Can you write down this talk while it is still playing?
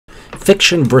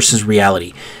fiction versus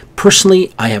reality.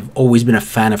 Personally, I have always been a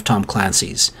fan of Tom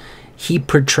Clancy's. He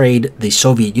portrayed the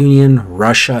Soviet Union,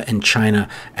 Russia, and China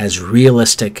as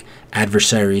realistic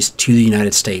adversaries to the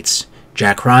United States.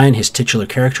 Jack Ryan, his titular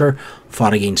character,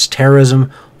 fought against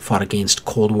terrorism, fought against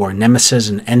Cold War nemesis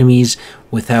and enemies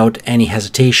without any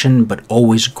hesitation, but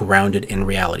always grounded in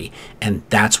reality. And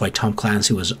that's why Tom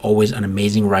Clancy was always an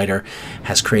amazing writer,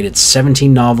 has created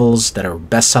 17 novels that are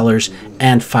bestsellers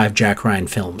and 5 Jack Ryan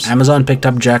films. Amazon picked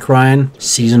up Jack Ryan.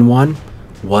 Season 1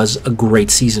 was a great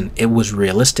season. It was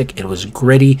realistic, it was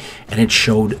gritty, and it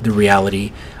showed the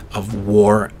reality of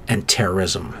war and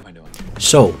terrorism.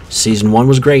 So, Season 1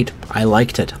 was great. I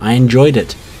liked it. I enjoyed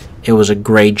it. It was a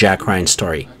great Jack Ryan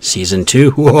story. Season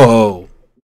 2, whoa!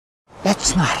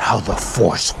 That's not how the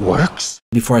Force works.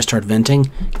 Before I start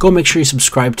venting, go make sure you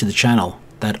subscribe to the channel.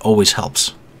 That always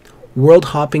helps. World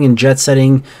hopping and jet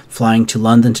setting, flying to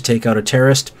London to take out a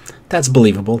terrorist, that's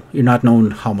believable. You're not known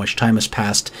how much time has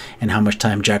passed and how much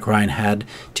time Jack Ryan had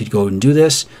to go and do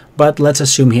this, but let's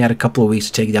assume he had a couple of weeks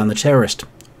to take down the terrorist.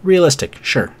 Realistic,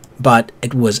 sure. But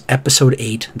it was episode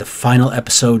 8, the final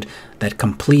episode, that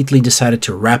completely decided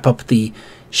to wrap up the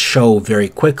show very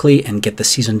quickly and get the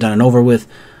season done and over with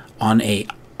on a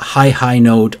high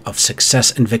note of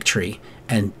success and victory.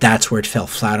 And that's where it fell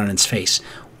flat on its face.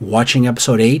 Watching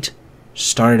episode 8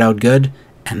 started out good,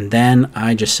 and then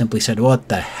I just simply said, what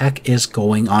the heck is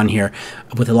going on here?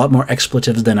 With a lot more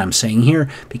expletives than I'm saying here,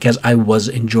 because I was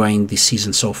enjoying the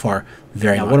season so far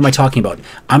very much. What am I talking about?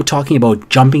 I'm talking about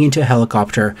jumping into a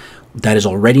helicopter that is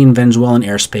already in Venezuelan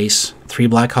airspace. 3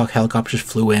 Black Hawk helicopters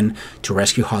flew in to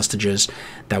rescue hostages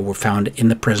that were found in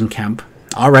the prison camp.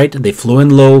 Alright, they flew in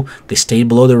low, they stayed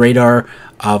below the radar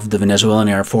of the Venezuelan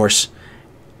Air Force,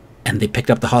 and they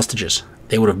picked up the hostages.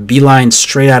 They would have beelined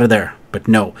straight out of there. But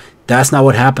no, that's not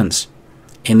what happens.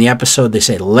 In the episode, they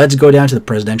say, let's go down to the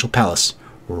presidential palace,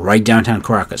 right downtown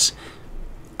Caracas.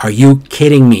 Are you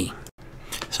kidding me?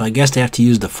 So I guess they have to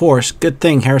use the Force. Good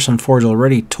thing Harrison Ford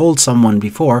already told someone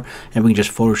before, and we can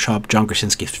just Photoshop John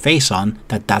Krasinski's face on,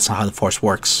 that that's not how the Force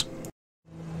works.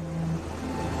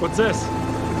 What's this?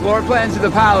 Floor plans of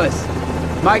the palace.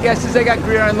 My guess is they got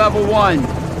Greer on level 1.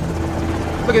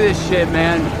 Look at this shit,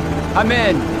 man. I'm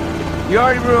in. You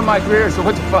already ruined my career, so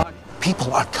what the fuck?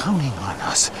 People are counting on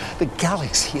us. The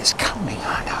galaxy is counting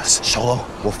on us. Solo,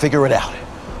 we'll figure it out.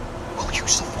 We'll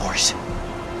use the Force.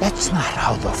 That's not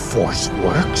how the Force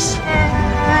works.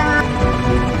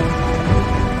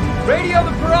 Radio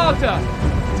the Peralta.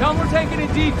 Tell them we're taking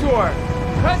a detour.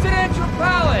 Presidential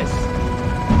Palace.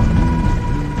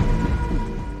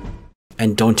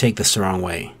 And don't take this the wrong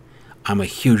way. I'm a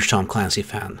huge Tom Clancy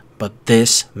fan, but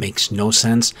this makes no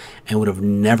sense and would have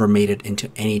never made it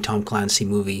into any Tom Clancy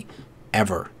movie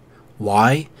ever.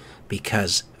 Why?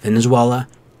 Because Venezuela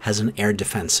has an air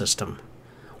defense system.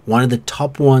 One of the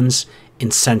top ones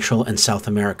in Central and South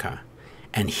America.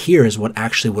 And here's what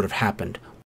actually would have happened.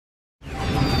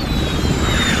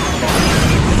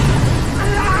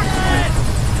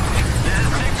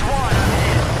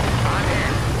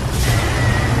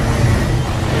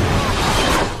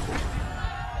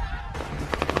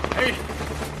 Hey,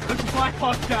 there's some Black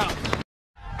Hawks down.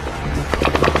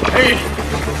 Hey,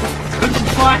 there's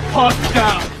some Black Hawks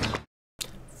down.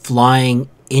 Flying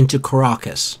into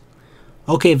Caracas.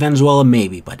 Okay, Venezuela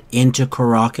maybe, but into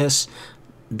Caracas,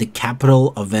 the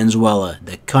capital of Venezuela,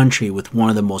 the country with one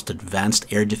of the most advanced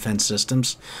air defense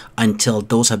systems, until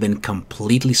those have been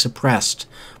completely suppressed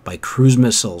by cruise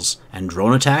missiles and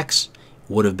drone attacks,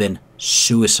 would have been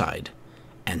suicide.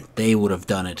 And they would have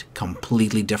done it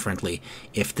completely differently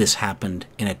if this happened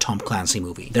in a Tom Clancy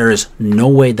movie. There is no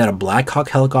way that a Black Hawk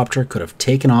helicopter could have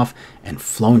taken off and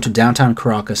flown to downtown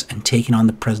Caracas and taken on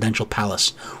the presidential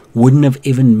palace. Wouldn't have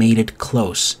even made it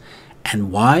close.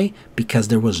 And why? Because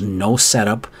there was no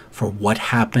setup for what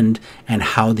happened and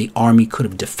how the army could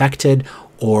have defected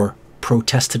or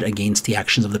protested against the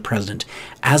actions of the president.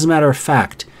 As a matter of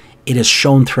fact, it is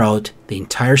shown throughout the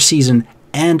entire season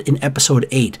and in episode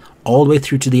 8, all the way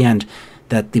through to the end,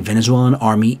 that the Venezuelan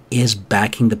army is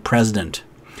backing the president.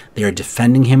 They are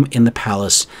defending him in the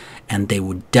palace, and they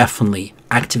would definitely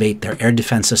activate their air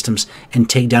defense systems and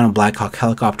take down a Black Hawk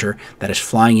helicopter that is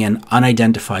flying in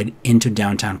unidentified into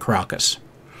downtown Caracas.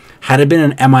 Had it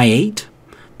been an Mi-8,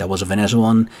 that was a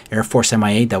Venezuelan Air Force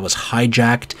Mi-8 that was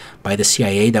hijacked by the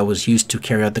CIA, that was used to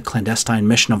carry out the clandestine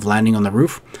mission of landing on the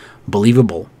roof,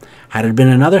 believable. Had it been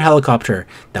another helicopter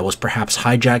that was perhaps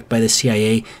hijacked by the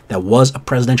CIA, that was a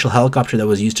presidential helicopter that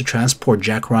was used to transport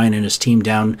Jack Ryan and his team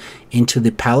down into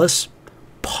the palace,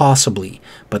 possibly,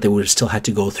 but they would have still had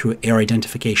to go through air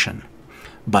identification.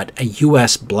 But a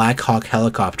US Black Hawk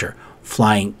helicopter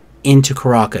flying into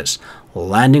Caracas,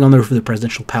 landing on the roof of the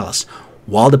presidential palace,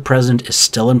 while the president is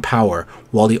still in power,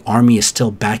 while the army is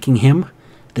still backing him,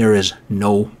 there is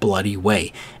no bloody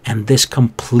way. And this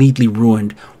completely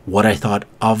ruined what I thought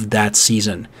of that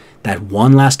season. That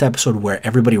one last episode where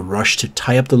everybody rushed to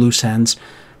tie up the loose ends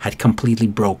had completely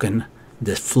broken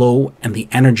the flow and the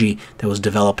energy that was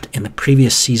developed in the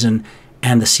previous season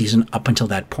and the season up until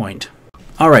that point.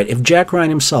 Alright, if Jack Ryan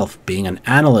himself, being an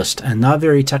analyst and not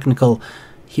very technical,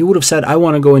 he would have said, I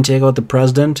want to go and take out the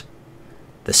president,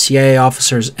 the CIA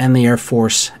officers and the Air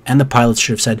Force and the pilots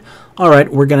should have said,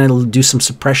 alright, we're going to do some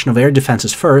suppression of air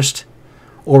defenses first,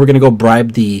 or we're going to go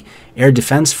bribe the air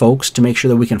defense folks to make sure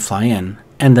that we can fly in,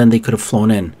 and then they could have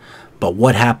flown in. But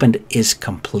what happened is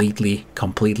completely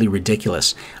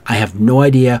ridiculous. I have no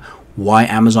idea why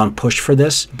Amazon pushed for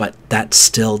this, but that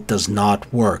still does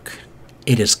not work.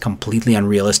 It is completely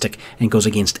unrealistic and goes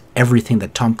against everything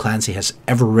that Tom Clancy has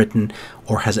ever written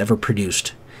or has ever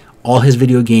produced. All his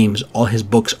video games, all his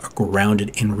books are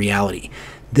grounded in reality.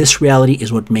 This reality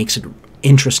is what makes it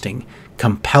interesting,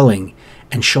 compelling,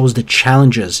 and shows the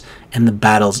challenges and the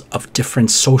battles of different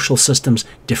social systems,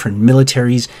 different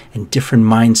militaries, and different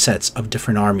mindsets of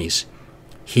different armies.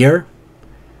 Here,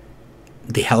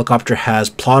 the helicopter has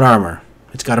plot armor.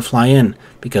 It's got to fly in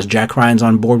because Jack Ryan's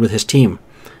on board with his team.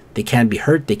 They can't be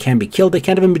hurt, they can't be killed, they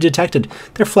can't even be detected.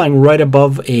 They're flying right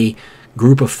above a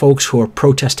group of folks who are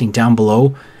protesting down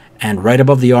below and right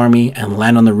above the army and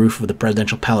land on the roof of the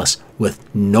presidential palace with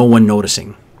no one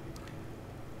noticing.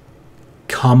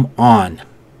 Come on.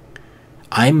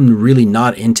 I'm really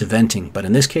not into venting, but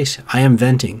in this case, I am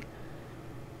venting.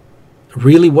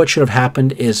 Really, what should have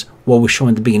happened is what was shown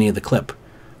at the beginning of the clip.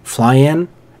 Fly in,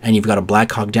 and you've got a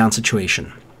Black Hawk Down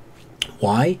situation.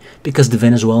 Why? Because the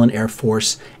Venezuelan Air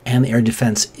Force and the air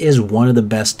defense is one of the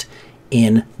best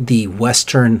in the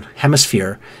Western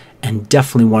Hemisphere and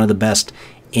definitely one of the best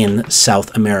in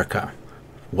South America.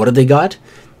 What have they got?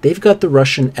 They've got the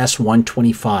Russian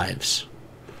S-125s.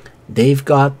 They've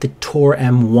got the Tor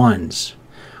M1s,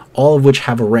 all of which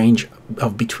have a range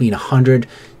of between 100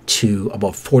 to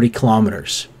about 40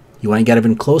 kilometers. You want to get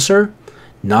even closer?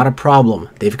 Not a problem.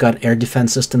 They've got air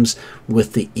defense systems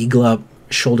with the Igla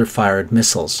shoulder-fired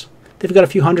missiles. They've got a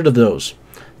few hundred of those.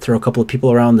 Throw a couple of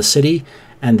people around the city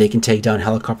and they can take down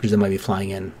helicopters that might be flying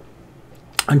in.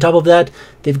 On top of that,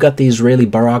 they've got the Israeli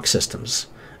Barak systems,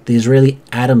 the Israeli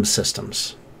Atom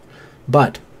systems.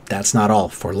 But that's not all.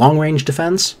 For long-range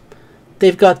defense,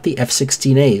 they've got the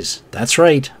F-16As. That's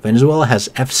right, Venezuela has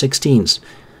F-16s,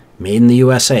 made in the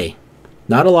USA.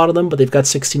 Not a lot of them, but they've got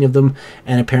 16 of them,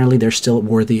 and apparently they're still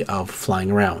worthy of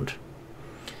flying around.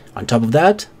 On top of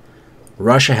that,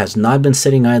 Russia has not been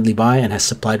sitting idly by and has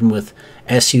supplied them with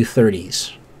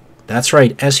Su-30s. That's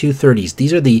right, Su-30s.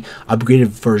 These are the upgraded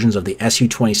versions of the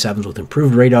Su-27s with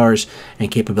improved radars and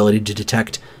capability to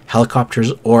detect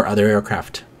helicopters or other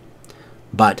aircraft.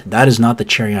 But that is not the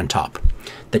cherry on top.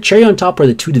 The cherry on top are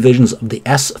the two divisions of the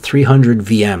S-300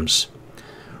 VMs.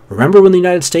 Remember when the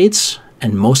United States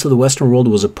and most of the Western world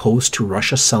was opposed to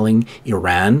Russia selling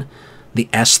Iran the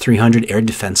S-300 air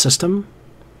defense system?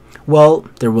 Well,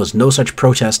 there was no such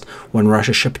protest when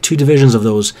Russia shipped two divisions of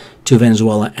those to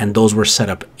Venezuela, and those were set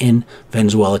up in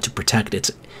Venezuela to protect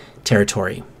its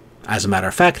territory. As a matter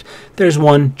of fact, there's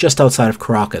one just outside of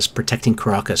Caracas, protecting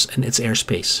Caracas and its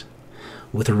airspace.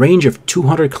 With a range of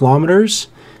 200 kilometers,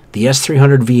 the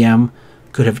S-300 VM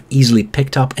could have easily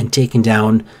picked up and taken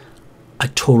down a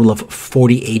total of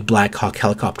 48 Black Hawk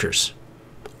helicopters,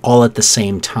 all at the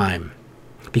same time,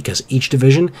 because each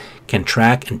division can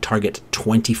track and target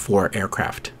 24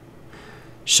 aircraft.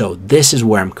 So this is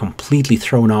where I'm completely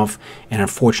thrown off, and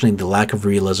unfortunately the lack of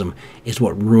realism is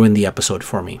what ruined the episode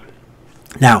for me.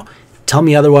 Now, tell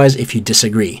me otherwise if you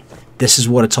disagree. This is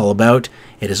what it's all about.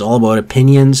 It is all about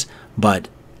opinions, but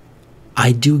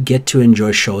I do get to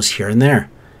enjoy shows here and there,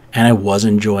 and I was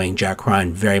enjoying Jack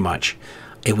Ryan very much.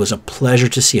 It was a pleasure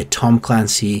to see a Tom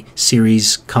Clancy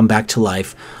series come back to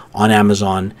life on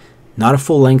Amazon. Not a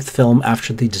full-length film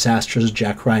after the disastrous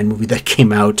Jack Ryan movie that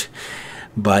came out,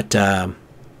 but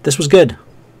this was good.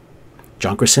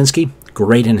 John Krasinski,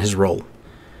 great in his role.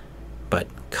 But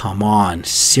come on,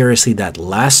 seriously, that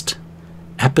last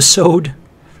episode?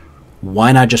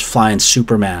 Why not just fly in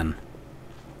Superman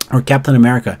or Captain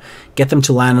America? Get them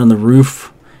to land on the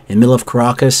roof in the middle of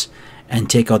Caracas and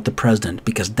take out the president,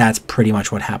 because that's pretty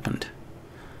much what happened.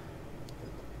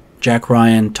 Jack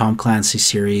Ryan, Tom Clancy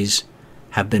series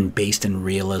have been based in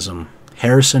realism.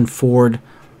 Harrison Ford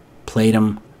played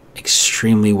him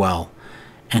extremely well,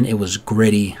 and it was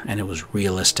gritty, and it was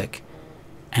realistic,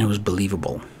 and it was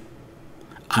believable.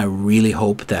 I really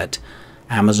hope that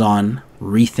Amazon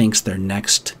rethinks their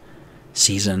next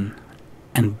season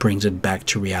and brings it back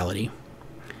to reality.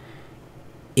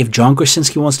 If John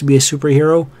Krasinski wants to be a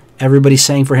superhero, everybody's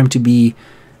saying for him to be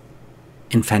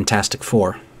in Fantastic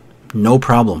Four. No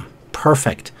problem.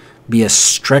 Perfect. Be as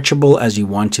stretchable as you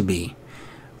want to be.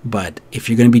 But if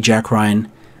you're going to be Jack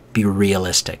Ryan, be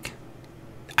realistic.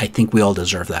 I think we all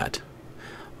deserve that.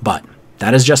 But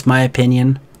that is just my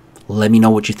opinion. Let me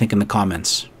know what you think in the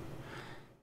comments.